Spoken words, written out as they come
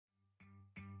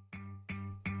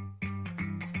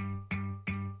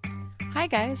Hi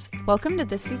guys, welcome to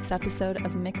this week's episode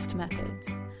of Mixed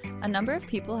Methods. A number of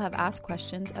people have asked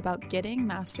questions about getting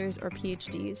masters or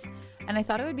PhDs, and I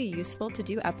thought it would be useful to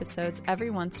do episodes every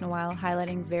once in a while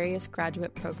highlighting various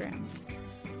graduate programs.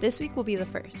 This week will be the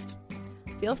first.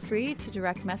 Feel free to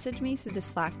direct message me through the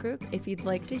Slack group if you'd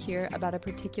like to hear about a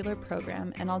particular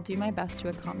program, and I'll do my best to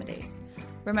accommodate.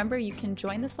 Remember, you can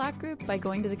join the Slack group by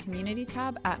going to the community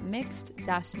tab at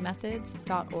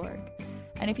mixed-methods.org.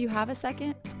 And if you have a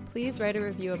second, please write a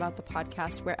review about the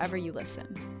podcast wherever you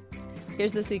listen.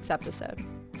 Here's this week's episode.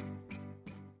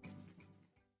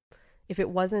 If it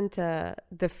wasn't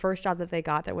the first job that they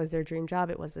got that was their dream job,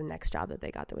 it was the next job that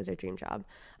they got that was their dream job.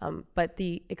 But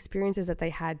the experiences that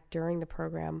they had during the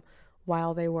program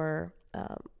while they were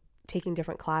taking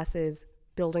different classes,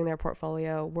 building their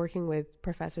portfolio, working with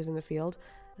professors in the field,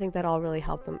 I think that all really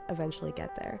helped them eventually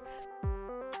get there.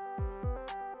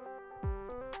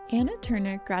 Anna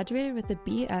Turner graduated with a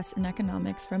BS in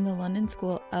economics from the London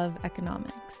School of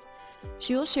Economics.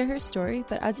 She will share her story,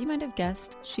 but as you might have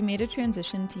guessed, she made a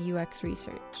transition to UX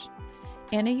research.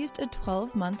 Anna used a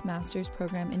 12-month master's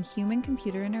program in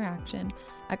human-computer interaction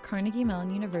at Carnegie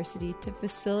Mellon University to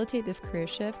facilitate this career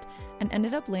shift and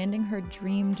ended up landing her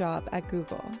dream job at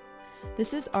Google.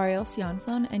 This is Ariel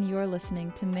Sionflon, and you are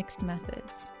listening to Mixed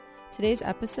Methods. Today's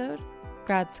episode,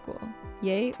 Grad School,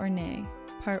 Yay or Nay,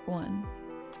 Part 1.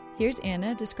 Here's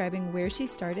Anna describing where she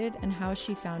started and how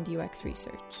she found UX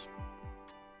research.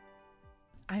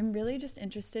 I'm really just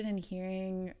interested in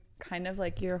hearing kind of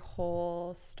like your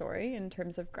whole story in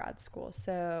terms of grad school.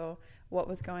 So what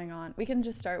was going on? We can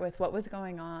just start with what was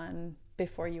going on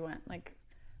before you went. Like,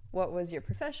 what was your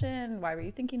profession? Why were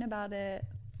you thinking about it?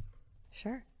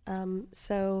 Sure.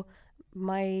 So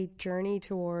my journey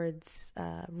towards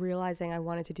realizing I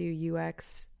wanted to do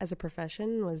UX as a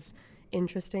profession was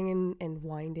interesting and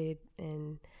winded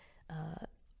and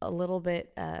a little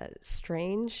bit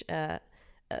strange.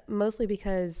 Mostly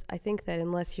because I think that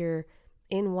unless you're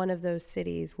in one of those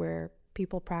cities where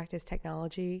people practice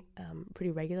technology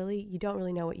pretty regularly, you don't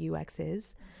really know what UX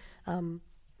is.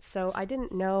 So I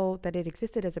didn't know that it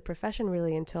existed as a profession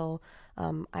really until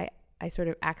I sort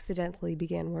of accidentally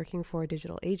began working for a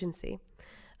digital agency.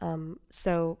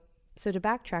 So to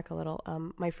backtrack a little,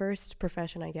 my first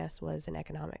profession, I guess, was in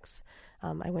economics.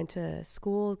 I went to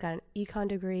school, got an econ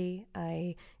degree.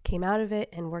 I came out of it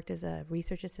and worked as a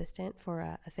research assistant for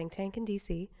a think tank in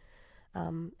DC.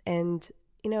 And,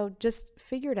 just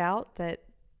figured out that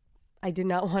I did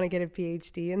not want to get a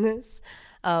PhD in this.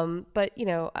 But,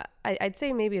 I'd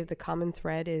say maybe the common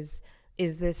thread is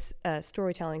this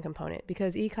storytelling component,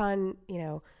 because econ,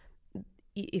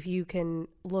 if you can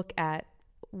look at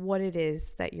what it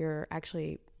is that you're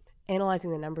actually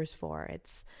analyzing the numbers for,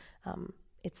 it's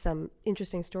some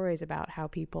interesting stories about how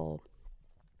people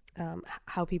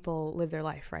live their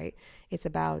life, right? It's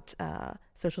about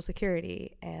Social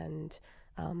Security and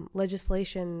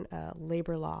legislation,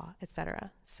 labor law,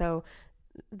 etc. So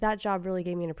that job really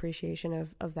gave me an appreciation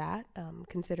of that,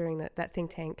 considering that think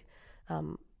tank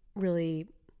really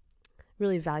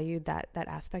valued that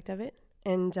aspect of it.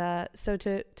 And so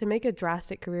to make a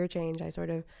drastic career change, I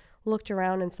sort of looked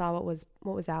around and saw what was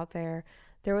out there.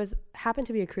 There happened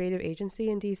to be a creative agency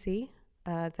in DC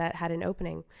that had an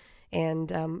opening,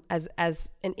 and as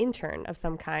an intern of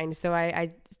some kind. So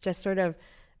I just sort of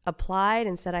applied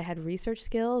and said I had research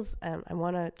skills. I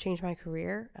want to change my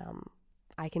career.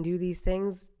 I can do these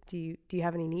things. Do you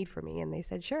have any need for me? And they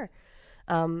said sure.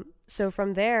 So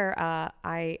from there,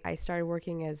 I started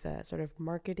working as a sort of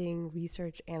marketing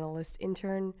research analyst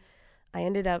intern. I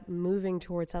ended up moving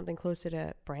towards something closer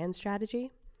to brand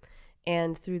strategy.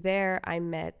 And through there, I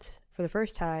met, for the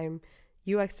first time,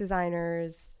 UX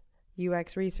designers,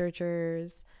 UX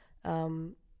researchers,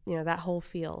 that whole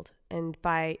field. And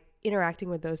by interacting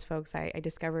with those folks, I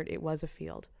discovered it was a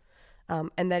field,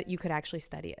 and that you could actually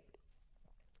study it.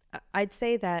 I'd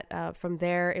say that from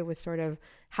there, it was sort of,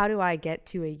 how do I get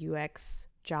to a UX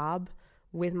job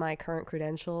with my current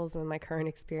credentials and my current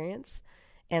experience?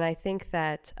 And I think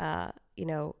that,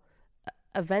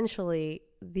 eventually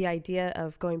the idea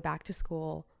of going back to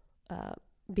school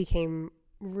became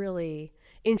really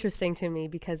interesting to me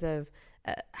because of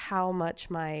how much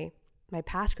my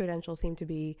past credentials seem to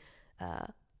be,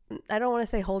 I don't want to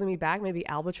say holding me back, maybe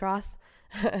albatross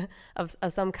of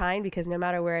some kind, because no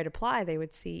matter where I'd apply, they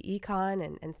would see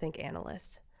econ and think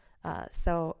analyst.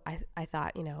 So I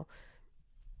thought,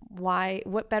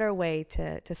 what better way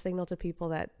to signal to people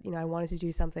that, I wanted to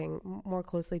do something more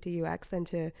closely to UX than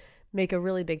to make a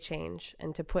really big change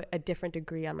and to put a different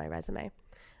degree on my resume.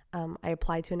 I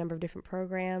applied to a number of different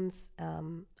programs.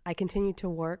 I continued to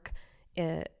work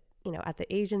at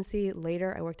the agency.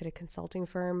 Later, I worked at a consulting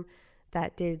firm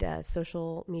that did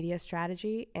social media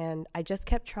strategy, and I just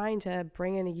kept trying to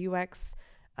bring in a UX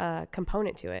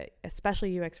component to it,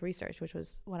 especially UX research, which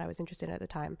was what I was interested in at the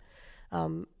time.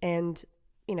 And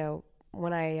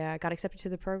when I got accepted to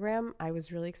the program, I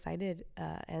was really excited,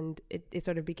 and it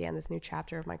sort of began this new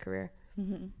chapter of my career.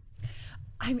 Mm-hmm.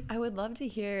 I would love to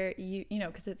hear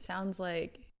because it sounds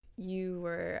like you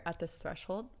were at this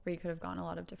threshold where you could have gone a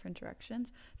lot of different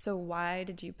directions. So why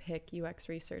did you pick UX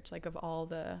research, like of all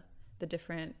the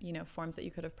different, forms that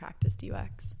you could have practiced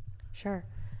UX? Sure.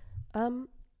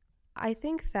 I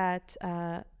think that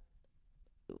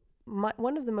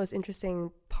one of the most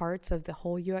interesting parts of the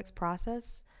whole UX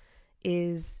process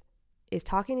is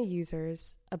talking to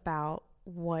users about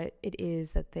what it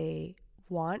is that they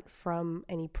want from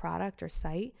any product or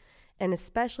site, and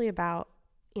especially about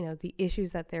the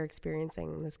issues that they're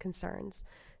experiencing, those concerns.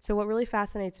 So what really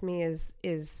fascinates me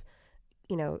is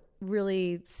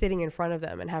really sitting in front of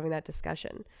them and having that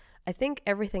discussion. I think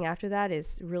everything after that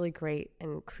is really great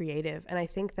and creative, and I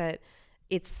think that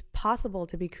it's possible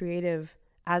to be creative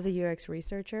as a UX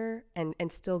researcher and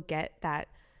still get that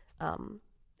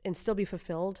and still be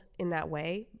fulfilled in that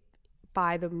way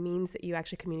by the means that you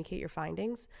actually communicate your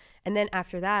findings. And then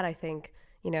after that, I think,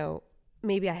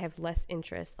 maybe I have less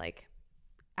interest, like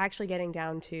actually getting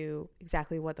down to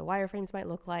exactly what the wireframes might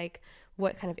look like,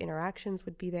 what kind of interactions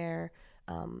would be there,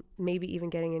 maybe even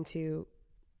getting into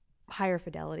higher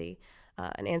fidelity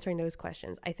and answering those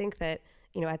questions. I think that,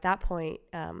 at that point,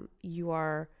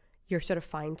 you're sort of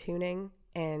fine-tuning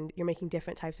and you're making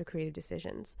different types of creative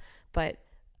decisions. But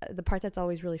the part that's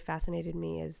always really fascinated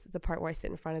me is the part where I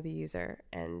sit in front of the user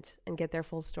and get their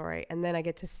full story. And then I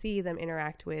get to see them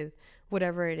interact with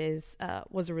whatever it is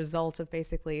was a result of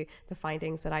basically the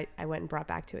findings that I went and brought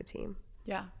back to a team.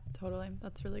 Yeah, totally.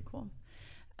 That's really cool.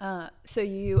 So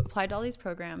you applied to all these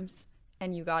programs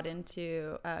and you got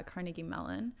into Carnegie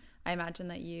Mellon. I imagine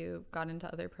that you got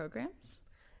into other programs.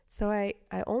 So I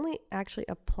only actually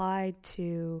applied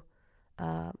to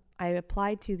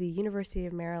the University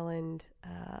of Maryland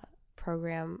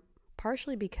program,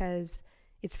 partially because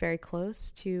it's very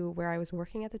close to where I was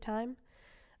working at the time,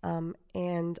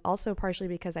 and also partially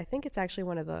because I think it's actually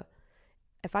one of the,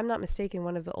 if I'm not mistaken,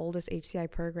 one of the oldest HCI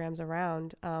programs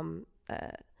around,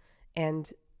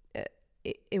 and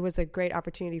it was a great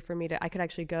opportunity for me I could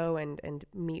actually go and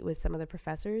meet with some of the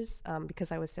professors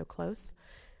because I was so close.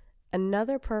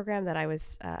 Another program that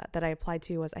I applied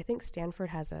to was, I think Stanford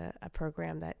has a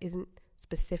program that isn't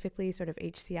specifically sort of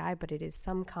HCI, but it is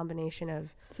some combination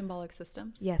of symbolic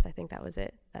systems. Yes, I think that was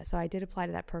it. So I did apply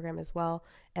to that program as well,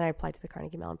 and I applied to the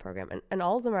Carnegie Mellon program, and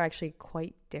all of them are actually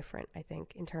quite different, I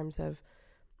think, in terms of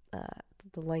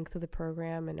the length of the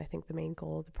program, and I think the main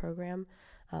goal of the program.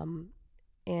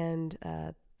 And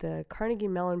the Carnegie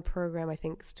Mellon program, I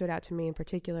think, stood out to me in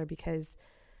particular because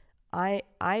I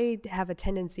have a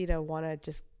tendency to want to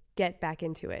just get back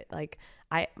into it. Like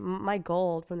my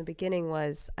goal from the beginning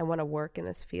was I want to work in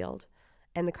this field,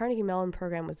 and the Carnegie Mellon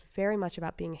program was very much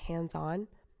about being hands-on,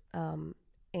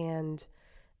 and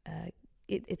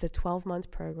it's a 12-month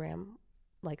program,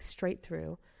 like straight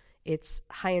through. It's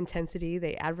high intensity.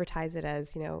 They advertise it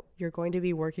as, you're going to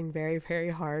be working very, very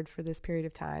hard for this period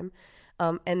of time.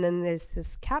 And then there's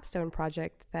this capstone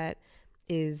project that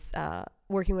is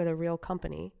working with a real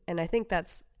company. And I think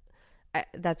that's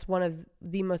one of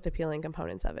the most appealing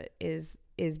components of it is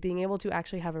being able to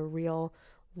actually have a real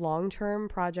long-term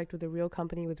project with a real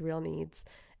company with real needs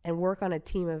and work on a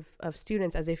team of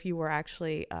students as if you were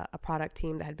actually a product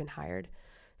team that had been hired.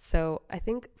 So I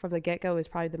think from the get-go is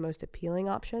probably the most appealing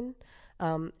option.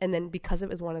 And then because it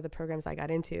was one of the programs I got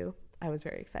into, I was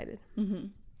very excited. Mm-hmm.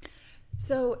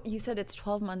 So you said it's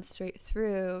 12 months straight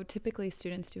through. Typically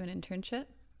students do an internship,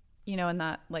 and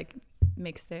that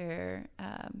makes their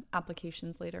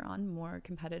applications later on more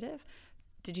competitive.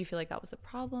 Did you feel like that was a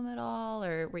problem at all,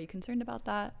 or were you concerned about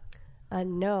that?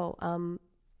 No.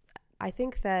 I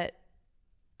think that,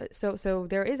 so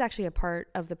there is actually a part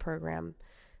of the program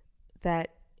that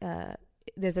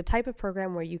there's a type of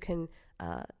program where you can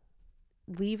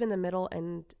leave in the middle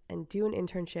and do an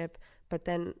internship, but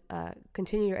then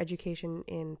continue your education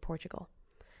in Portugal.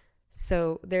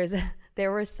 So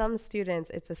there were some students.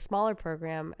 It's a smaller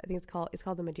program. I think it's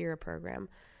called the Madeira program.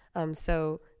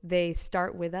 So they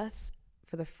start with us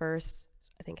for the first,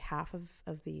 I think, half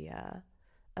of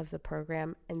the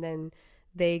program, and then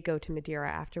they go to Madeira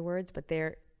afterwards. But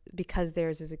because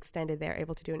theirs is extended, they're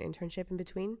able to do an internship in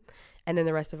between, and then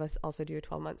the rest of us also do a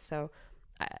 12 months. So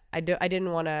I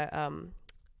didn't want to.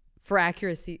 For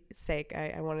accuracy's sake,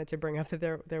 I wanted to bring up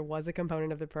that there was a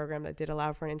component of the program that did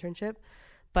allow for an internship,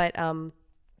 but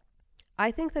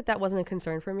I think that wasn't a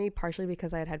concern for me, partially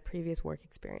because I had previous work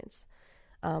experience.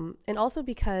 And also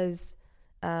because,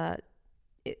 so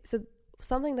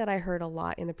something that I heard a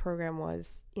lot in the program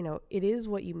was, it is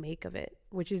what you make of it,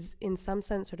 which is in some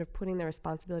sense sort of putting the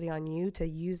responsibility on you to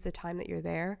use the time that you're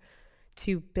there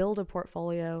to build a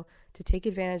portfolio, to take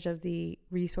advantage of the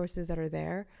resources that are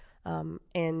there,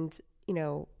 and,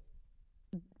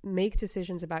 make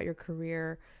decisions about your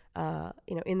career,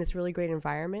 in this really great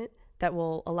environment that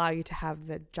will allow you to have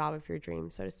the job of your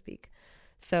dreams, so to speak.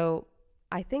 So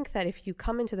I think that if you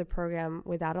come into the program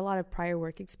without a lot of prior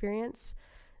work experience,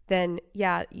 then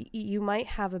you might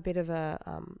have a bit of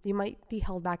you might be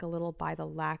held back a little by the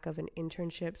lack of an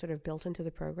internship sort of built into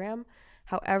the program.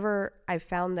 However, I've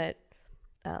found that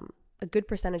a good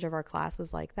percentage of our class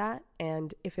was like that.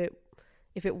 And if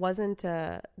it wasn't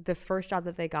the first job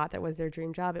that they got that was their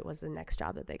dream job, it was the next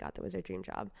job that they got that was their dream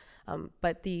job.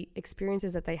 But the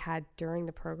experiences that they had during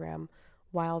the program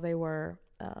while they were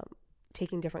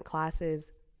taking different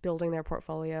classes, building their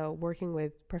portfolio, working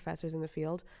with professors in the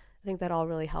field, I think that all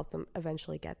really helped them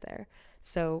eventually get there.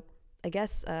 So I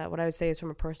guess what I would say is from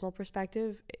a personal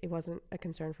perspective, it wasn't a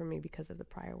concern for me because of the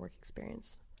prior work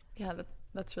experience. Yeah,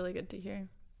 that's really good to hear.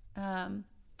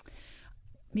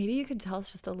 Maybe you could tell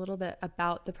us just a little bit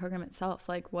about the program itself.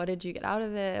 Like, what did you get out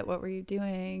of it? What were you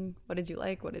doing? What did you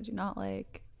like? What did you not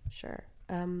like? Sure.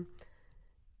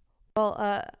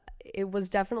 It was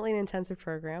definitely an intensive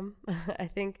program. I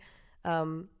think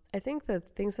the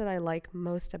things that I like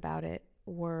most about it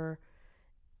were,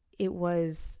 I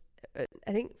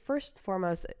think first and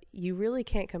foremost, you really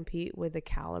can't compete with the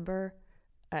caliber,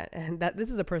 and that this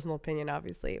is a personal opinion,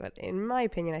 obviously, but in my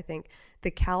opinion, I think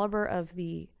the caliber of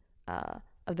the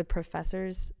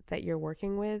professors that you're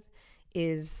working with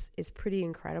is pretty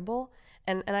incredible.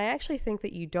 And I actually think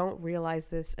that you don't realize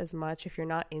this as much if you're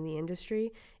not in the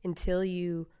industry until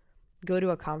you go to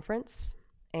a conference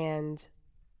and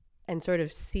sort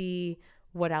of see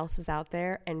what else is out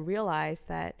there and realize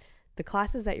that the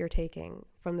classes that you're taking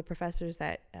from the professors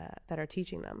that are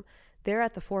teaching them, they're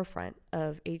at the forefront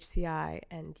of HCI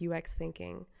and UX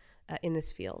thinking in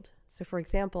this field. So for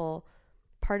example,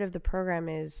 part of the program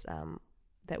is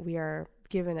that we are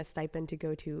given a stipend to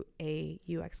go to a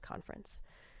UX conference.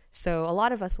 So a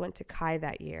lot of us went to CHI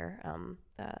that year.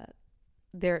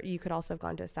 There, you could also have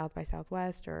gone to South by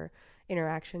Southwest or the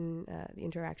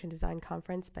Interaction Design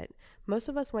Conference, but most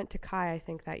of us went to CHI, I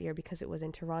think, that year because it was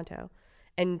in Toronto.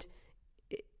 And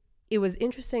it was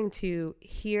interesting to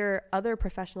hear other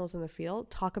professionals in the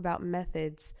field talk about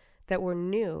methods that were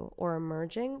new or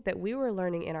emerging that we were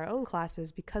learning in our own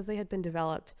classes because they had been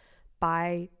developed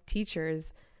by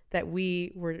teachers that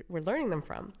we were learning them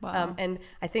from. Wow. And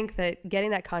I think that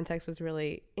getting that context was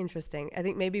really interesting. I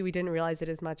think maybe we didn't realize it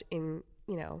as much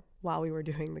while we were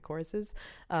doing the courses.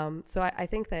 So I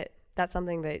think that that's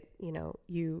something that,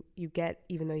 you get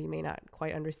even though you may not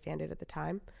quite understand it at the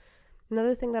time.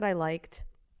 Another thing that I liked,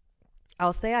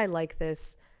 I'll say I like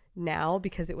this now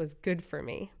because it was good for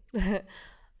me.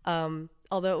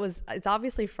 Although it's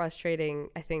obviously frustrating,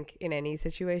 I think, in any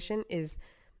situation, is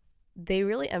they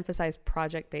really emphasize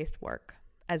project-based work,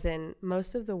 as in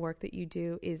most of the work that you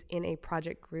do is in a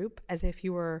project group, as if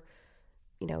you were,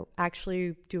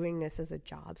 actually doing this as a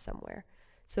job somewhere.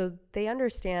 So they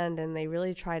understand and they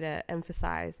really try to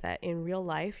emphasize that in real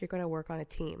life, you're going to work on a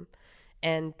team.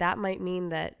 And that might mean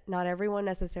that not everyone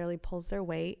necessarily pulls their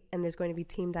weight, and there's going to be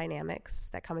team dynamics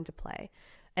that come into play.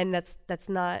 And that's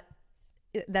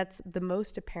the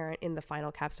most apparent in the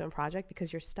final capstone project,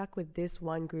 because you're stuck with this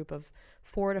one group of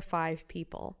 4 to 5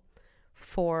 people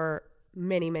for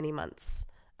many, many months,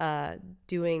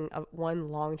 doing one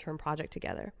long-term project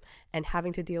together and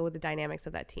having to deal with the dynamics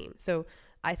of that team. So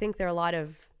I think there are a lot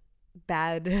of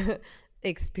bad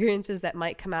experiences that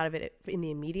might come out of it in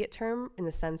the immediate term, in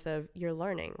the sense of you're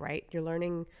learning, right? You're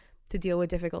learning to deal with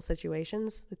difficult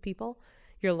situations with people.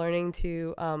 You're learning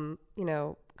to,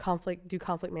 do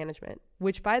conflict management,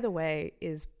 which, by the way,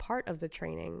 is part of the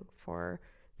training for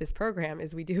this program.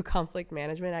 Is we do conflict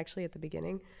management actually at the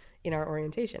beginning in our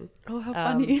orientation. Oh, how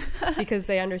funny. Because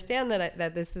they understand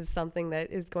that this is something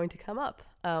that is going to come up.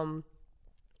 I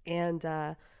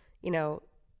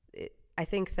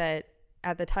think that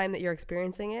at the time that you're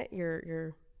experiencing it,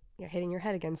 you're hitting your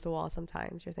head against a wall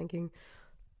sometimes. You're thinking,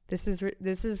 this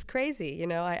is crazy.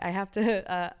 I have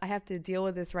to deal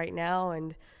with this right now.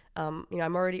 And,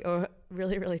 I'm already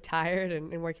really, really tired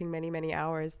and working many, many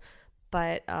hours.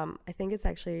 But I think it's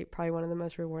actually probably one of the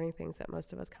most rewarding things that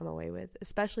most of us come away with,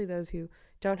 especially those who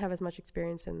don't have as much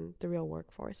experience in the real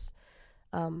workforce.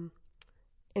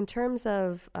 In terms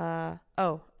of, and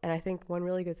I think one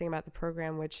really good thing about the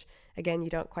program, which again, you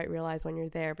don't quite realize when you're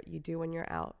there, but you do when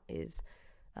you're out, is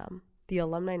the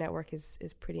alumni network is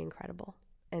pretty incredible.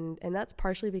 And that's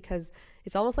partially because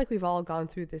it's almost like we've all gone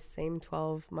through this same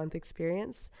 12-month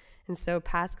experience. And so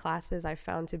past classes I've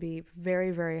found to be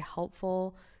very, very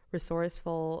helpful,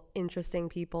 resourceful, interesting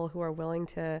people who are willing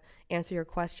to answer your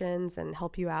questions and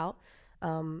help you out.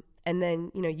 And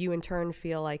then, you in turn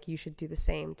feel like you should do the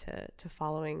same to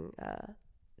following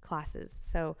classes.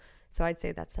 So I'd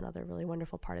say that's another really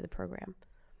wonderful part of the program.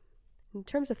 In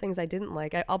terms of things I didn't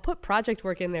like, I'll put project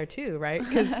work in there too, right?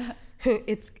 Because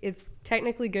it's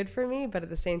technically good for me, but at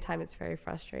the same time, it's very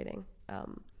frustrating.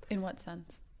 In what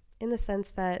sense? In the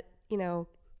sense that,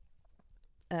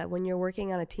 when you're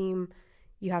working on a team,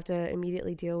 you have to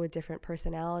immediately deal with different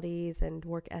personalities and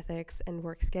work ethics and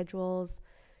work schedules,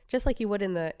 just like you would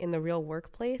in the real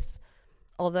workplace.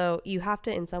 Although you have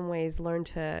to, in some ways, learn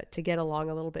to get along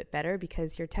a little bit better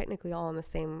because you're technically all on the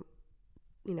same,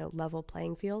 level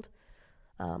playing field.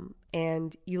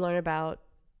 And you learn about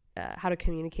how to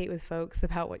communicate with folks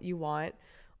about what you want,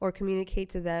 or communicate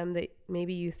to them that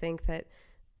maybe you think that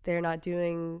they're not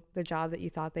doing the job that you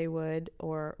thought they would,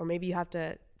 or maybe you have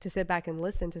to sit back and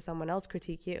listen to someone else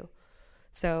critique you.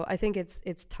 So I think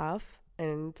it's tough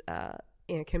and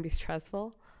it can be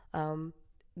stressful.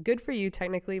 Good for you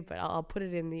technically, but I'll put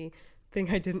it in the thing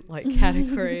I didn't like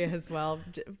category as well,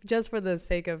 just for the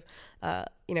sake of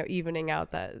evening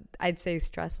out that. I'd say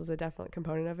stress was a definite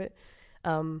component of it.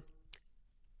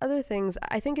 Other things,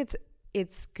 I think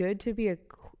it's good to be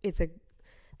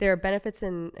there are benefits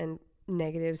and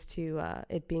negatives to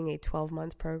it being a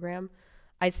 12-month program.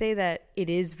 I'd say that it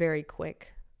is very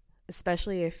quick,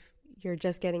 especially if you're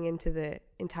just getting into the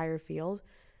entire field.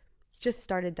 Just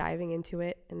started diving into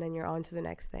it, and then you're on to the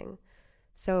next thing.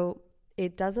 So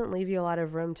it doesn't leave you a lot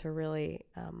of room to really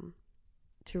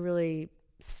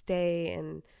stay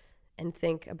and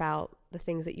think about the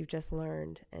things that you've just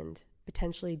learned and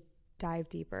potentially dive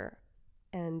deeper.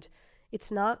 And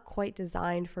it's not quite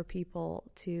designed for people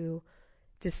to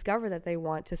discover that they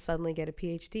want to suddenly get a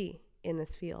PhD in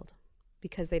this field,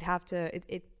 because they'd have to.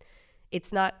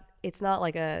 It's not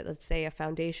like let's say a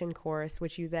foundation course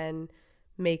which you then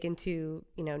make into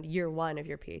year one of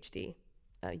your PhD.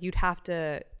 You'd have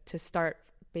to start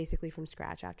basically from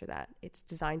scratch after that. It's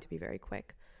designed to be very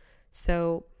quick.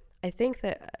 So I think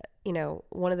that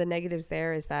one of the negatives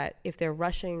there is that if they're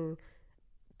rushing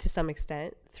to some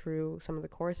extent through some of the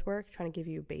coursework, trying to give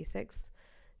you basics,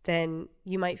 then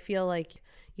you might feel like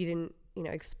you didn't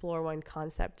explore one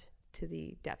concept to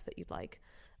the depth that you'd like.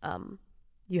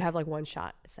 You have like one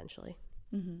shot essentially.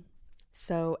 Mm-hmm.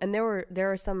 So, and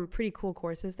there are some pretty cool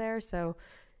courses there. So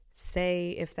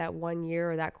say if that 1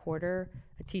 year or that quarter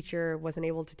a teacher wasn't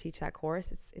able to teach that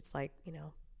course, it's like,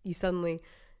 you suddenly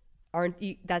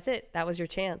that's it. That was your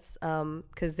chance.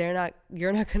 Cause you're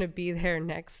not going to be there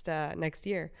next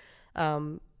year.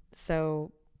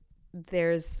 So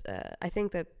there's, I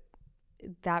think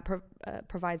that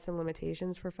provides some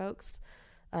limitations for folks.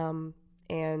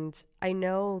 And I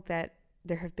know that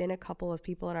there have been a couple of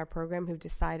people in our program who've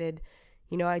decided,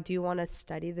 I do want to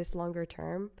study this longer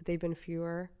term, but they've been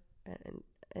fewer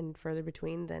and further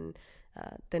between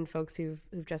than folks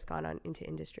who've just gone on into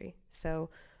industry. So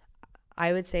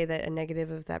I would say that a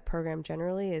negative of that program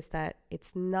generally is that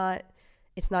it's not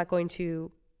going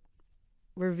to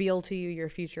reveal to you your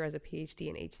future as a PhD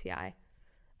in HCI.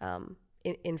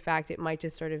 In fact, it might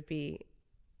just sort of be,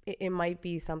 it might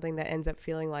be something that ends up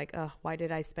feeling like, oh, why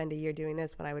did I spend a year doing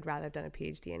this when I would rather have done a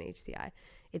PhD in HCI?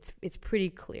 It's pretty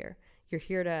clear. You're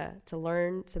here to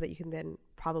learn so that you can then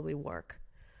probably work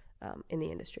in the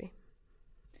industry.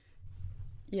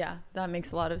 Yeah, that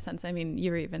makes a lot of sense. I mean, you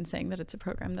were even saying that it's a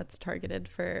program that's targeted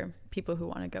for people who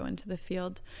want to go into the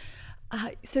field.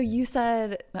 So you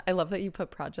said, I love that you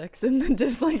put projects in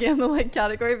the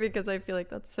category, because I feel like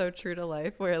that's so true to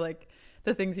life, where like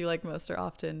the things you like most are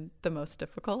often the most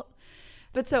difficult.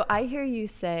 But so I hear you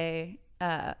say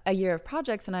a year of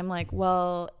projects, and I'm like,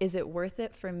 well, is it worth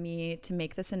it for me to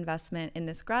make this investment in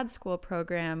this grad school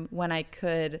program when I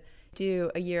could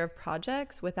do a year of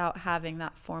projects without having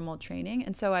that formal training?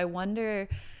 And so I wonder,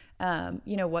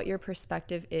 what your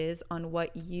perspective is on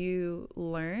what you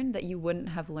learned that you wouldn't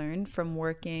have learned from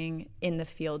working in the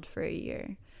field for a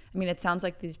year. I mean, it sounds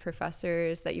like these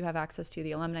professors that you have access to,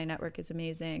 the alumni network is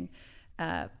amazing.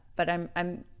 But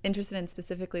I'm interested in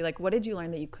specifically, like, what did you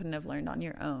learn that you couldn't have learned on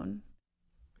your own?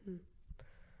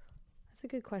 That's a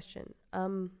good question.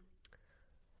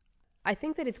 I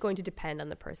think that it's going to depend on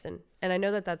the person. And I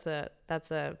know that that's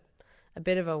a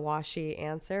bit of a washy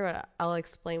answer, but I'll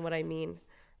explain what I mean.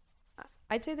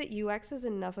 I'd say that UX is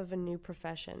enough of a new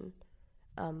profession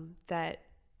that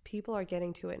people are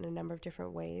getting to it in a number of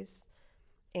different ways,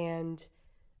 and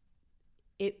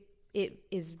it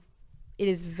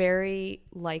is very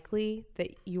likely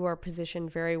that you are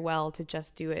positioned very well to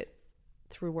just do it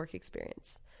through work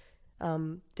experience,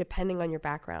 depending on your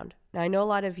background. Now, I know a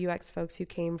lot of UX folks who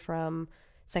came from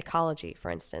psychology, for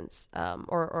instance,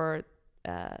 or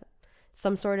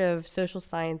some sort of social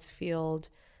science field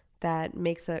that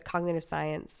makes a cognitive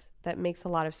science that makes a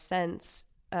lot of sense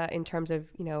in terms of,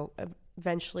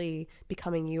 eventually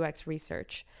becoming UX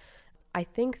research. I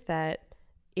think that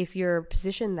if you're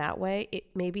positioned that way,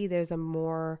 maybe there's a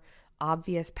more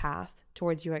obvious path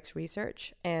towards UX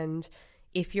research. And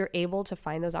if you're able to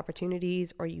find those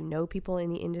opportunities, or people in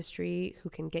the industry who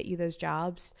can get you those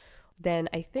jobs, then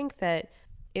I think that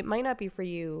it might not be for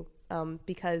you,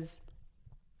 because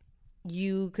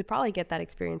you could probably get that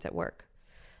experience at work.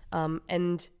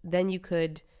 And then you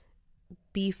could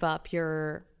beef up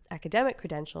your academic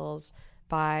credentials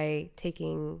by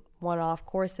taking one-off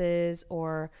courses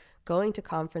or going to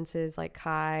conferences like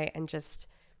Chi and just,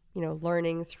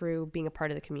 learning through being a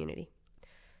part of the community.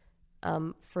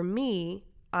 For me,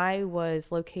 I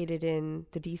was located in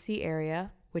the DC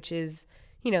area, which is,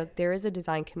 there is a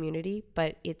design community,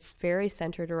 but it's very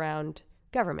centered around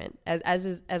government,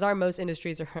 as are most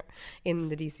industries are in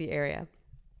the DC area.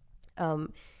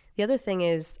 The other thing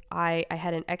is I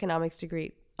had an economics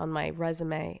degree on my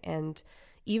resume, and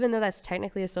even though that's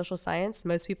technically a social science,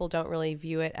 most people don't really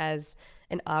view it as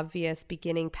an obvious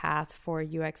beginning path for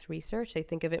UX research. They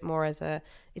think of it more as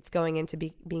it's going into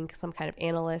being some kind of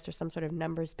analyst or some sort of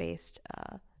numbers-based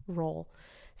role.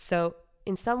 So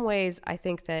in some ways, I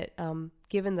think that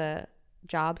given the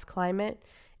jobs climate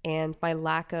and my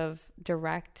lack of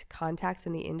direct contacts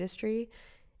in the industry,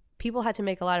 people had to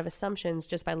make a lot of assumptions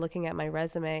just by looking at my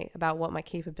resume about what my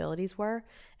capabilities were.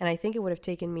 And I think it would have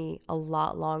taken me a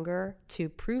lot longer to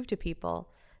prove to people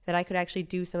that I could actually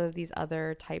do some of these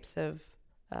other types of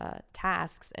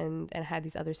tasks and had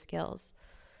these other skills.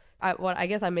 I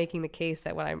guess I'm making the case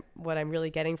that what I'm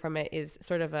really getting from it is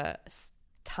sort of a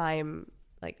time,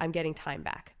 like I'm getting time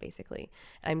back, basically.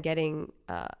 I'm getting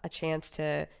a chance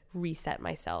to reset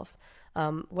myself.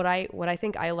 What I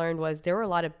think I learned was there were a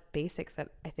lot of basics that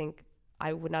I think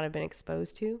I would not have been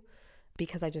exposed to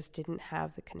because I just didn't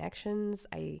have the connections.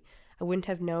 I wouldn't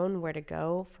have known where to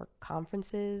go for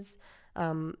conferences.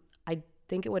 I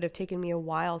think it would have taken me a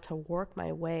while to work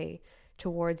my way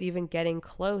towards even getting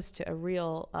close to a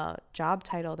real job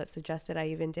title that suggested I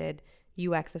even did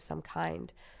UX of some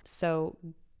kind. So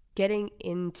getting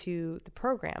into the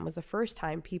program was the first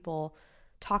time people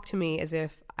talked to me as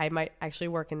if I might actually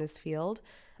work in this field.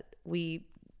 We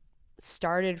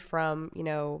started from,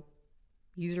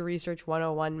 user research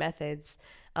 101 methods,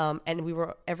 and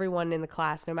everyone in the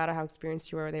class, no matter how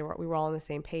experienced you were, we were all on the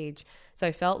same page. So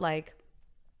I felt like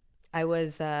I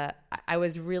was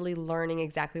really learning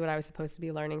exactly what I was supposed to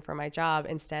be learning for my job,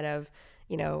 instead of,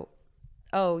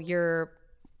 oh, you're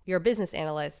a business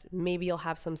analyst, maybe you'll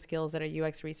have some skills that are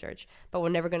UX research, but we're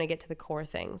never going to get to the core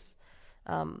things.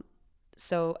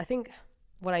 So I think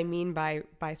what I mean by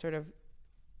sort of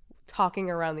talking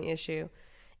around the issue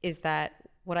is that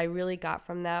what I really got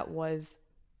from that was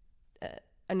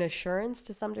an assurance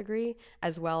to some degree,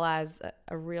 as well as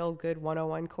a real good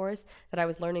 101 course that I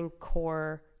was learning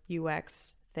core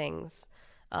UX things,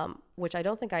 which I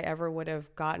don't think I ever would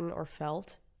have gotten or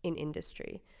felt in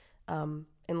industry,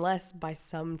 unless by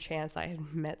some chance I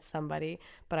had met somebody,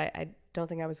 but I don't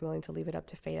think I was willing to leave it up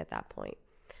to fate at that point.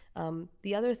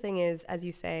 The other thing is, as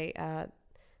you say,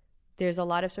 there's a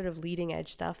lot of sort of leading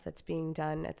edge stuff that's being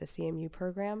done at the CMU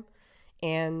program.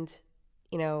 And,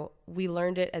 we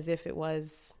learned it as if it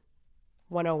was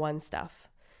 101 stuff.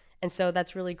 And so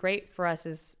that's really great for us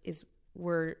is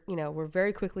we're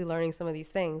very quickly learning some of these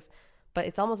things, but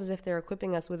it's almost as if they're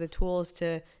equipping us with the tools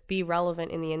to be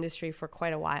relevant in the industry for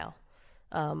quite a while.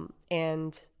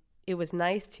 And it was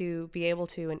nice to be able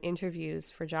to, in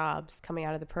interviews for jobs coming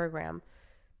out of the program,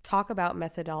 talk about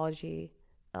methodology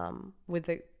with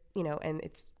the, and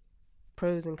its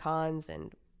pros and cons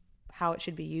and how it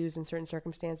should be used in certain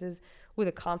circumstances with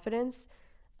a confidence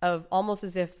of almost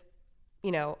as if,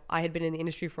 I had been in the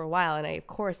industry for a while and I, of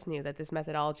course, knew that this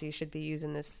methodology should be used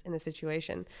in this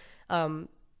situation. And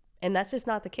that's just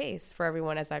not the case for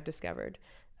everyone, as I've discovered,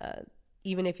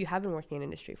 even if you have been working in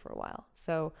industry for a while.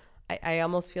 So I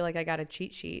almost feel like I got a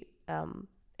cheat sheet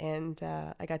and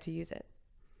I got to use it.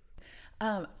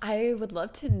 I would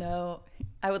love to know.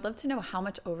 I would love to know how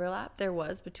much overlap there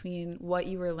was between what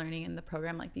you were learning in the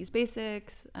program, like these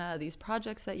basics, these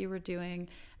projects that you were doing,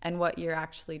 and what you're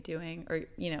actually doing, or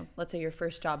let's say your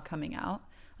first job coming out.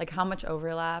 Like, how much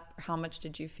overlap? How much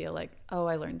did you feel like, oh,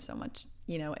 I learned so much,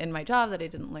 in my job that I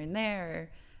didn't learn there, or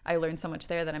I learned so much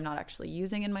there that I'm not actually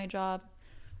using in my job?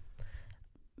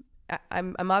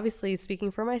 I'm obviously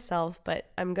speaking for myself,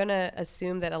 but I'm gonna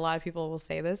assume that a lot of people will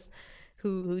say this,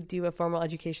 who do a formal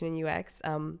education in UX.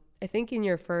 I think in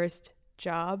your first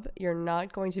job, you're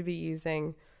not going to be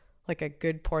using like a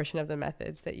good portion of the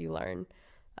methods that you learn.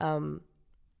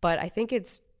 But I think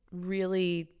it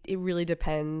really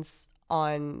depends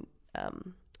on, let's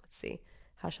see,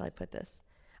 how shall I put this?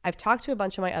 I've talked to a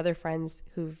bunch of my other friends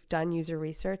who've done user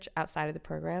research outside of the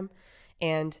program,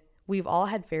 and we've all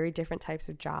had very different types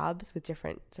of jobs with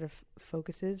different sort of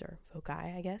focuses or foci,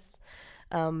 I guess.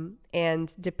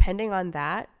 And depending on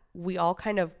that, we all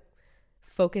kind of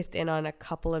focused in on a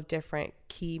couple of different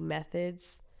key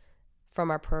methods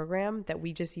from our program that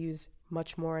we just use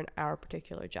much more in our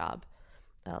particular job.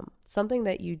 Something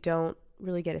that you don't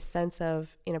really get a sense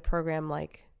of in a program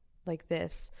like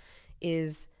this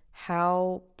is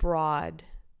how broad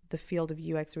the field of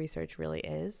UX research really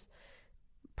is.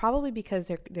 Probably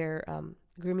because they're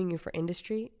grooming you for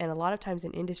industry, and a lot of times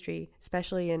in industry,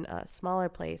 especially in a smaller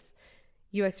place,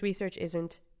 UX research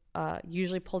isn't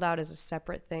usually pulled out as a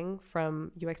separate thing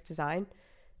from UX design.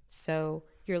 So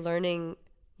you're learning,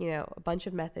 a bunch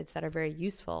of methods that are very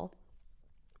useful,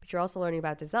 but you're also learning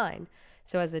about design.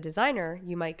 So as a designer,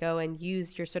 you might go and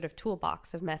use your sort of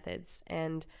toolbox of methods,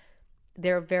 and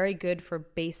they're very good for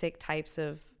basic types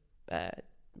of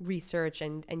research,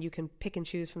 and you can pick and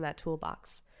choose from that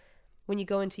toolbox. When you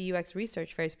go into UX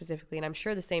research very specifically, and I'm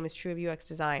sure the same is true of UX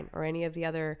design or any of the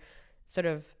other sort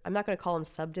of, I'm not going to call them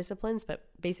sub-disciplines, but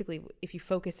basically if you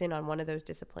focus in on one of those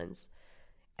disciplines,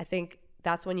 I think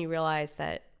that's when you realize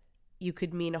that you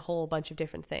could mean a whole bunch of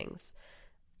different things.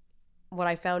 What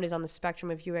I found is on the spectrum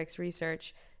of UX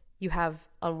research, you have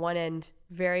on one end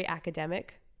very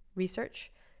academic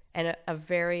research and a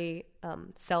very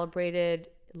celebrated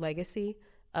legacy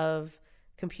of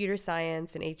computer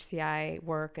science and HCI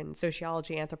work and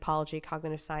sociology, anthropology,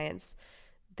 cognitive science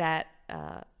that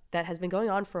has been going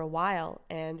on for a while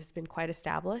and has been quite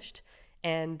established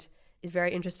and is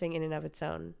very interesting in and of its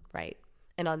own right.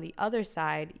 And on the other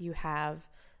side, you have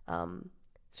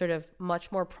sort of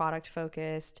much more product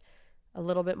focused, a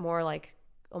little bit more like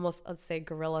almost, let's say,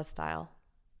 guerrilla style,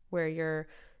 where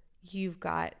you've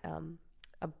got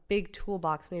a big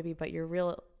toolbox maybe, but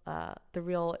the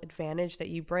real advantage that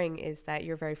you bring is that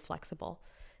you're very flexible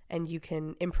and you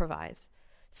can improvise.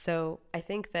 So I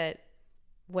think that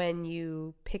when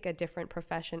you pick a different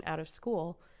profession out of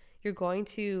school, you're going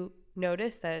to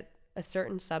notice that a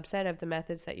certain subset of the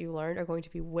methods that you learned are going to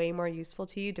be way more useful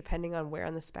to you depending on where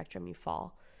on the spectrum you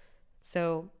fall.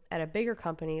 So at a bigger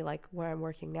company like where I'm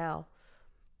working now,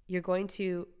 you're going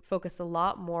to focus a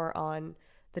lot more on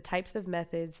the types of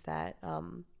methods that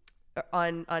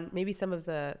on maybe some of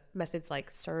the methods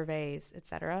like surveys,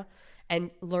 etc.,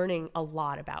 and learning a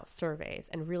lot about surveys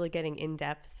and really getting in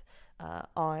depth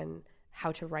on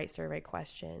how to write survey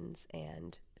questions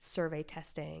and survey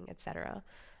testing, etc.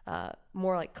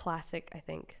 More like classic, I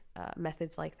think,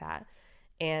 methods like that.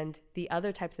 And the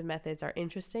other types of methods are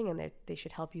interesting and they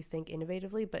should help you think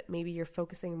innovatively, but maybe you're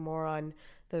focusing more on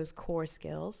those core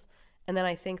skills. And then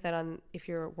I think that if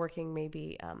you're working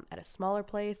maybe at a smaller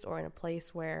place or in a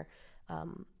place where,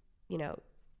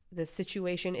 the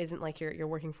situation isn't like you're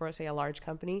working for, say, a large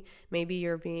company, maybe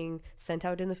you're being sent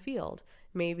out in the field,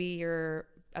 maybe you're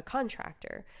a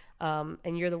contractor,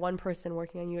 and you're the one person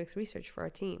working on UX research for a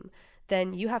team,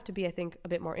 then you have to be, I think, a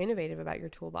bit more innovative about your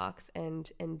toolbox, and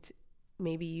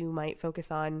maybe you might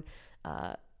focus on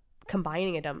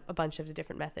combining a bunch of the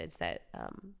different methods that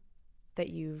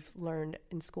you've learned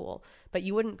in school. But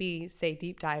you wouldn't be, say,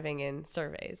 deep diving in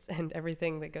surveys and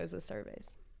everything that goes with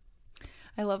surveys.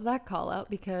 I love that call out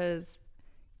because,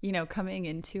 coming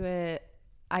into it,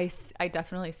 I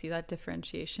definitely see that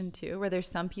differentiation too, where there's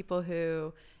some people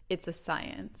who it's a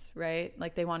science, right?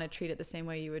 Like they want to treat it the same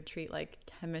way you would treat like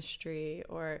chemistry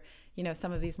or,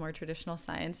 some of these more traditional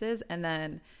sciences. And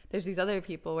then there's these other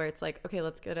people where it's like, okay,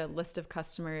 let's get a list of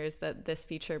customers that this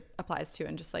feature applies to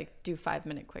and just like do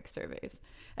 5-minute quick surveys.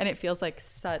 And it feels like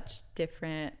such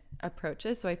different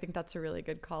approaches. So I think that's a really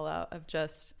good call out of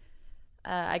just,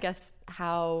 I guess,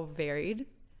 how varied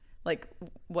like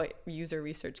what user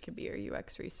research can be or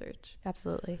UX research.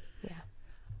 Absolutely.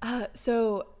 Yeah.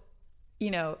 So,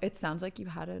 it sounds like you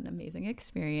had an amazing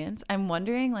experience. I'm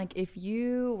wondering, like, if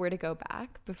you were to go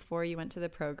back before you went to the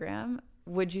program,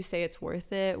 would you say it's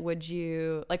worth it? Would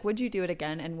you do it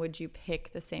again, and would you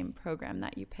pick the same program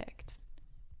that you picked?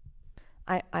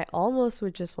 I almost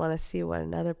would just want to see what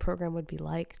another program would be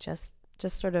like, just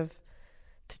sort of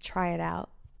to try it out.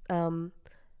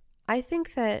 I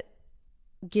think that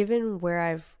given where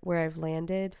I've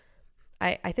landed,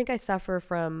 I think I suffer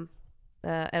from,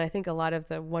 and I think a lot of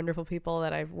the wonderful people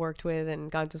that I've worked with and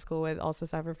gone to school with also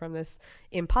suffer from this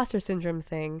imposter syndrome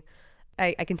thing.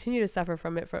 I continue to suffer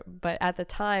from it, but at the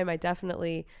time, I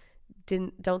definitely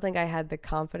don't think I had the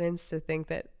confidence to think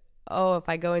that, oh, if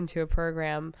I go into a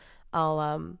program,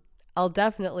 I'll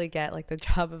definitely get like the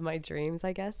job of my dreams,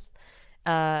 I guess.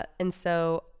 And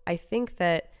so I think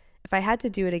that if I had to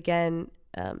do it again,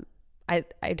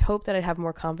 I'd hope that I'd have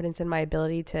more confidence in my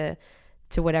ability to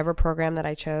whatever program that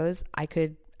I chose. I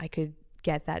could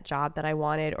get that job that I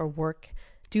wanted, or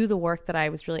do the work that I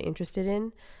was really interested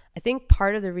in. I think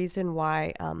part of the reason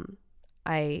why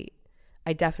I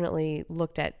definitely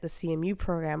looked at the CMU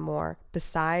program more,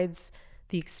 besides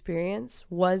the experience,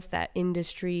 was that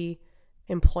industry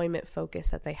employment focus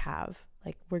that they have.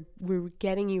 Like we're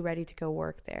getting you ready to go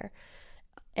work there.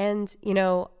 And,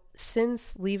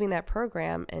 since leaving that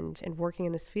program and working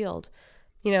in this field,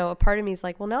 a part of me is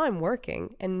like, well, now I'm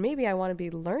working and maybe I want to be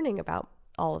learning about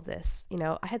all of this.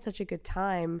 I had such a good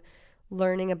time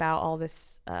learning about all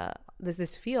this,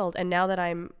 this field. And now that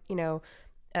I'm,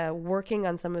 working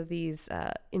on some of these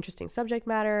interesting subject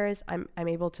matters, I'm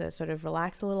able to sort of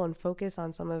relax a little and focus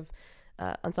on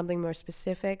on something more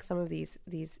specific, some of these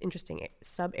interesting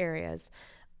sub areas.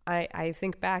 I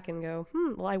think back and go,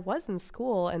 well, I was in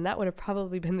school, and that would have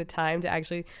probably been the time to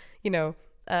actually,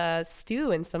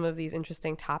 stew in some of these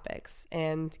interesting topics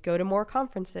and go to more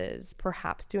conferences,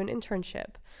 perhaps do an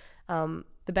internship.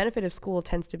 The benefit of school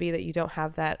tends to be that you don't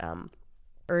have that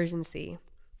urgency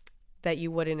that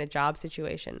you would in a job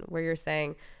situation, where you're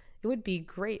saying, it would be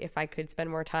great if I could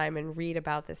spend more time and read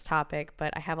about this topic,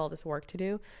 but I have all this work to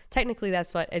do. Technically,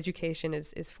 that's what education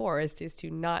is for, is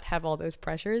to not have all those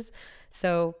pressures.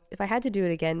 So if I had to do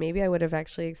it again, maybe I would have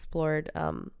actually explored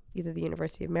either the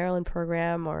University of Maryland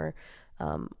program or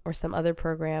some other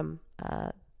program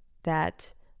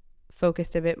that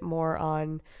focused a bit more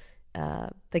on,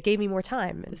 that gave me more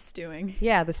time. The stewing.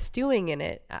 Yeah, the stewing in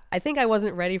it. I think I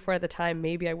wasn't ready for it at the time.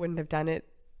 Maybe I wouldn't have done it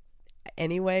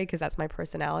anyway, because that's my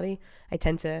personality. I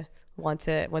tend to want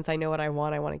to, once I know what I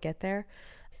want to get there.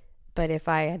 But if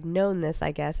I had known this,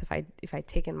 I guess, if I'd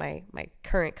taken my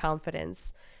current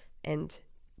confidence and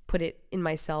put it in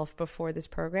myself before this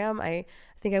program, I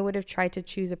think I would have tried to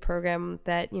choose a program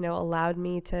that, allowed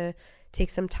me to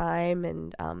take some time.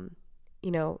 And,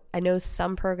 I know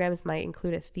some programs might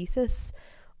include a thesis,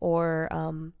 or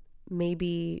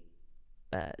maybe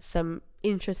some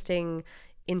interesting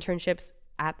internships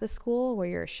at the school where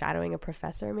you're shadowing a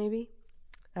professor, maybe,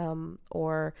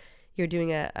 or you're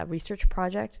doing a research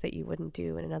project that you wouldn't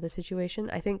do in another situation.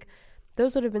 I think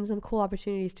those would have been some cool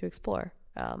opportunities to explore.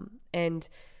 And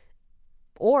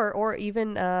or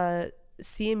even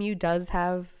CMU does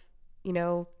have,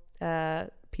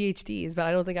 PhDs, but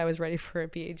I don't think I was ready for a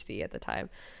PhD at the time.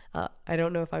 I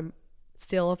don't know if I'm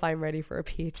ready for a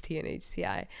PhD in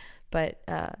HCI, but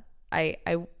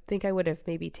I think I would have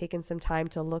maybe taken some time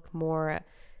to look more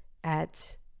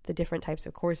at the different types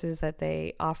of courses that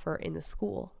they offer in the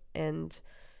school, and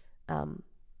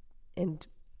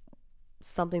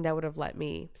something that would have let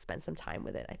me spend some time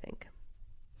with it, I think.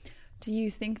 Do you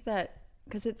think that,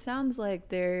 because it sounds like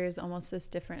there's almost this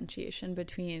differentiation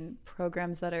between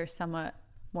programs that are somewhat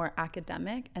more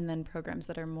academic and then programs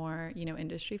that are more,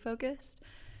 industry focused.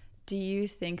 Do you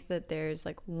think that there's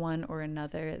like one or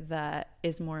another that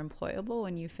is more employable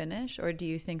when you finish, or do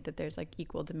you think that there's like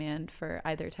equal demand for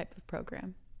either type of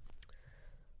program?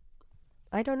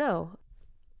 I don't know.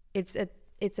 It's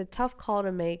a tough call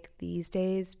to make these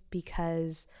days,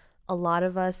 because a lot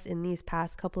of us in these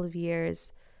past couple of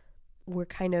years, we're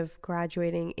kind of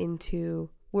graduating into,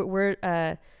 we're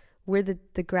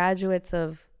the graduates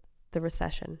of the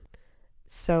recession.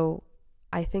 So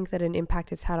I think that an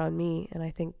impact it's had on me, and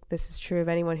I think this is true of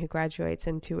anyone who graduates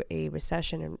into a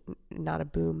recession and not a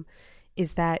boom,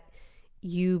 is that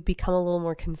you become a little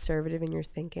more conservative in your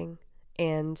thinking,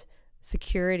 and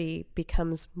security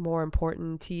becomes more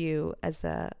important to you as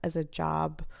a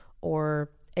job or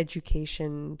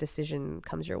education decision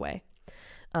comes your way.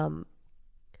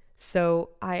 So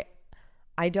I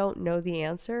don't know the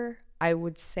answer. I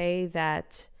would say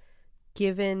that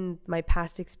given my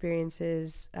past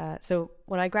experiences, so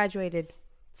when I graduated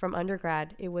from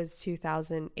undergrad, it was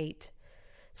 2008.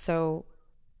 So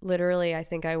literally, I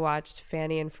think I watched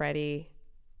Fannie and Freddie,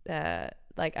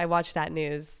 I watched that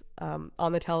news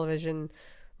on the television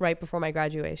right before my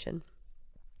graduation.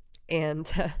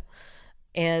 And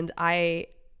I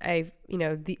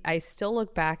I still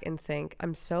look back and think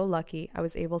I'm so lucky I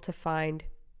was able to find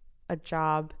a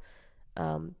job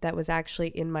that was actually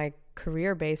in my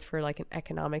career base for like an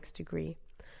economics degree.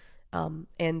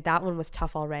 And that one was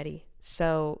tough already.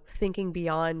 So thinking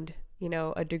beyond,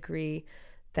 a degree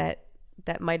that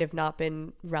might have not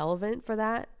been relevant for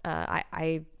that,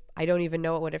 I don't even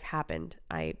know what would have happened.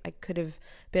 I could have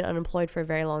been unemployed for a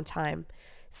very long time.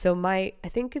 So I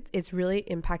think it's really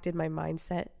impacted my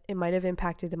mindset. It might have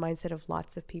impacted the mindset of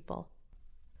lots of people.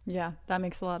 Yeah, that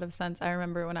makes a lot of sense. I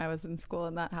remember when I was in school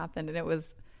and that happened, and it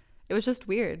was just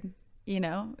weird.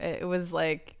 It was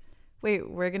like, wait,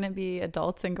 we're going to be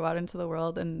adults and go out into the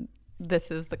world, and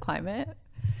this is the climate.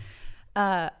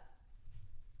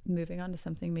 Moving on to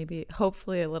something maybe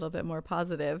hopefully a little bit more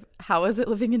positive. How is it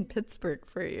living in Pittsburgh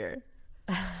for a year?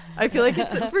 I feel like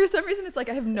it's, for some reason, it's like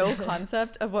I have no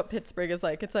concept of what Pittsburgh is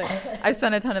like. It's like I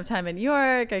spent a ton of time in New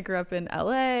York. I grew up in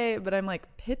LA, but I'm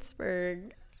like,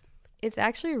 Pittsburgh. It's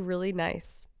actually really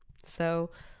nice. So,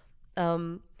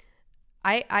 full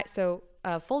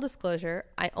disclosure,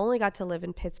 I only got to live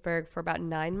in Pittsburgh for about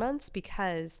 9 months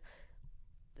because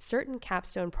certain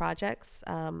capstone projects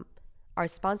are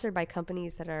sponsored by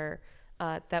companies that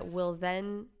will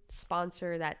then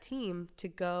sponsor that team to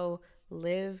go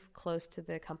live close to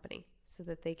the company so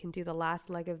that they can do the last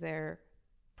leg of their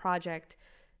project,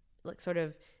 like sort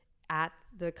of at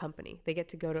the company. They get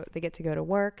to go to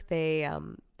work. They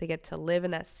get to live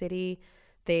in that city.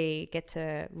 They get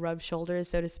to rub shoulders,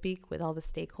 so to speak, with all the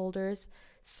stakeholders.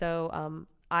 So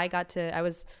I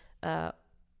was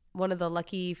one of the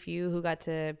lucky few who got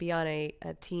to be on a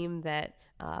team that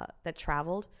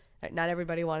traveled. Not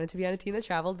everybody wanted to be on a team that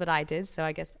traveled, but I did. So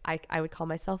I guess I would call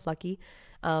myself lucky.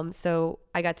 So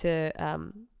I got to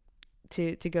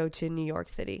go to New York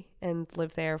City and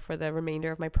live there for the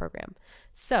remainder of my program.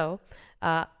 So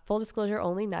full disclosure,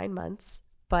 only 9 months,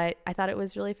 but I thought it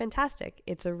was really fantastic.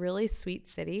 It's a really sweet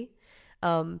city.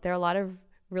 There are a lot of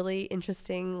really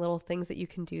interesting little things that you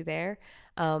can do there.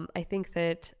 I think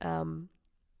that,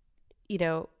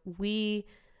 we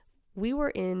were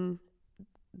in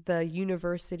the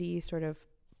university sort of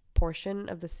portion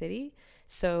of the city.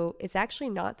 So it's actually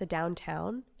not the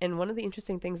downtown. And one of the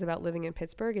interesting things about living in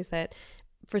Pittsburgh is that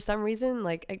for some reason,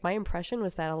 like my impression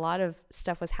was that a lot of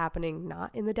stuff was happening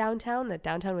not in the downtown, that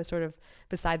downtown was sort of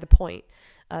beside the point.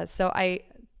 So I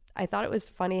thought it was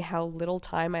funny how little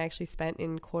time I actually spent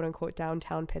in quote unquote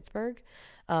downtown Pittsburgh.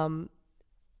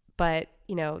 But,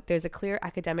 there's a clear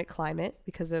academic climate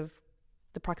because of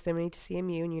the proximity to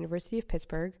CMU and University of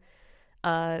Pittsburgh.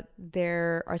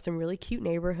 There are some really cute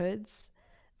neighborhoods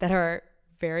that are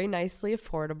very nicely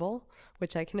affordable,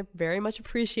 which I can very much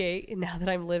appreciate now that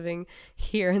I'm living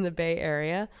here in the Bay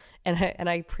Area. And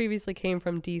I previously came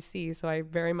from DC, so I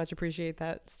very much appreciate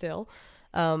that still.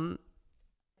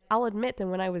 I'll admit that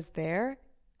when I was there,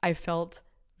 I felt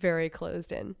very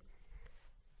closed in.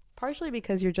 Partially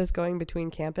because you're just going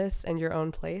between campus and your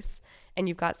own place, and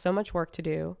you've got so much work to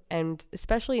do. And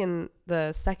especially in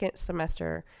the second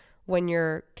semester, when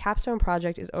your capstone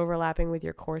project is overlapping with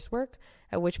your coursework,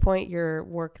 at which point your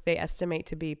work they estimate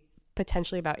to be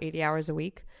potentially about 80 hours a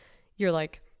week, you're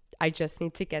like, I just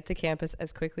need to get to campus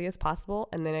as quickly as possible,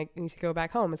 and then I need to go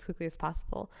back home as quickly as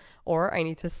possible, or I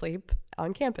need to sleep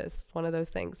on campus. It's one of those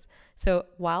things. So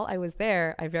while I was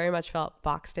there, I very much felt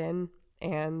boxed in,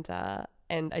 and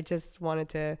I just wanted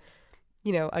to,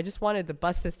 I just wanted the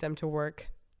bus system to work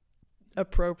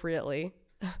appropriately,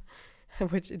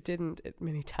 which it didn't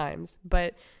many times.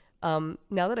 But now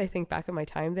that I think back on my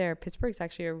time there, Pittsburgh's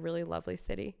actually a really lovely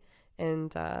city,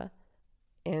 and I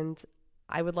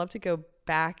would love to go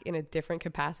back in a different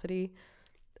capacity,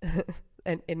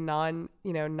 and in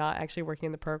not actually working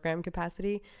in the program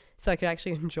capacity, so I could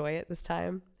actually enjoy it this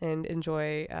time and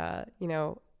enjoy a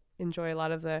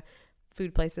lot of the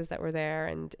food places that were there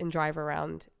and drive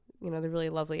around, the really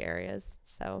lovely areas.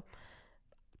 So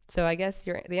I guess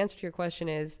the answer to your question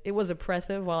is it was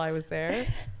oppressive while I was there,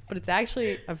 but it's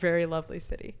actually a very lovely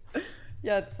city.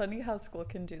 Yeah, it's funny how school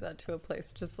can do that to a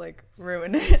place, just like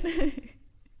ruin it.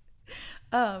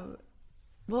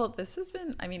 Well, this has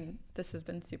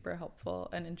been super helpful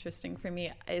and interesting for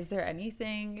me. Is there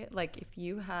anything, like, if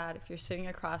you're sitting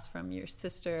across from your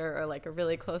sister or like a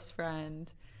really close friend,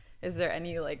 is there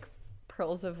any like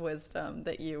pearls of wisdom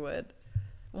that you would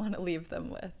want to leave them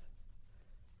with?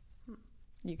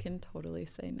 You can totally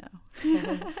say no.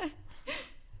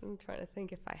 I'm trying to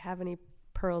think if I have any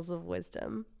pearls of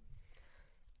wisdom.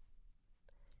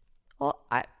 Well,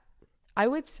 I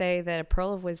would say that a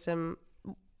pearl of wisdom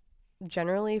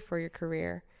generally for your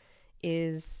career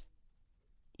is,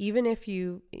 even if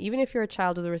you're a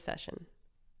child of the recession,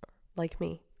 like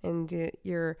me, and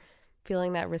you're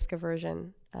feeling that risk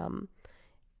aversion,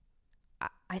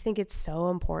 I think it's so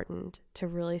important to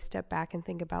really step back and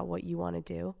think about what you want to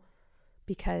do,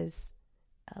 because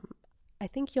I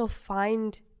think you'll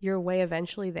find your way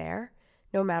eventually there,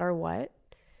 no matter what.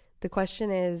 The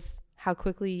question is how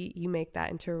quickly you make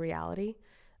that into a reality.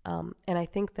 And I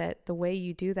think that the way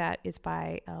you do that is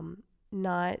by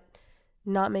not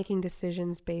making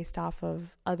decisions based off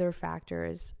of other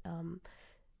factors.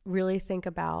 Really think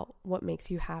about what makes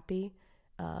you happy,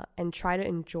 and try to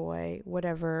enjoy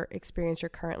whatever experience you're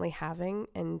currently having,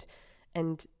 and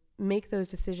make those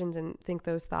decisions and think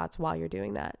those thoughts while you're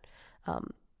doing that,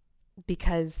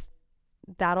 because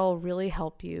that'll really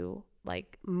help you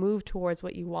like move towards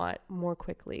what you want more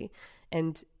quickly.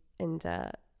 And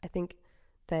I think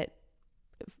that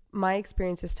my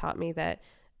experience has taught me that,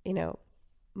 you know,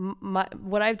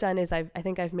 what I've done is I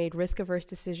think I've made risk-averse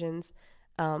decisions,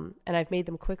 and I've made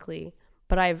them quickly,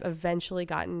 but I've eventually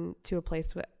gotten to a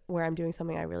place where I'm doing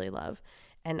something I really love.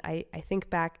 And I think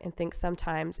back and think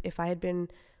sometimes if I had been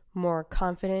more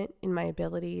confident in my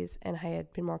abilities and I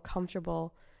had been more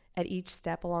comfortable at each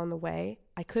step along the way,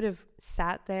 I could have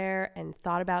sat there and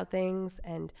thought about things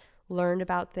and learned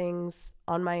about things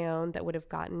on my own that would have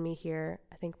gotten me here,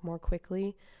 I think, more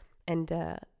quickly. And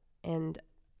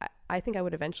I think I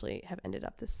would eventually have ended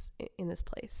up in this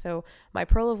place. So my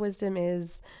pearl of wisdom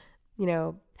is, you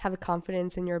know, have the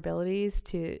confidence in your abilities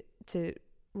to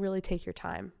really take your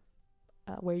time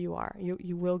where you are.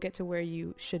 You will get to where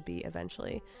you should be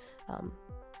eventually,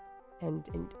 and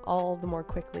all the more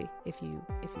quickly if you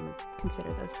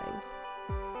consider those things.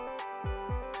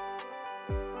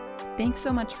 Thanks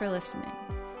so much for listening.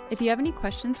 If you have any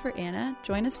questions for Anna,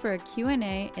 join us for a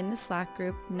Q&A in the Slack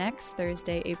group next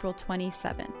Thursday, April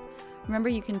 27th. Remember,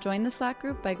 you can join the Slack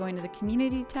group by going to the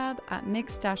community tab at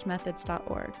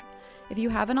mixed-methods.org. If you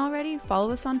haven't already,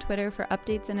 follow us on Twitter for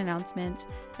updates and announcements.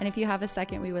 And if you have a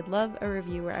second, we would love a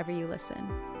review wherever you listen.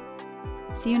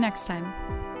 See you next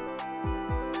time.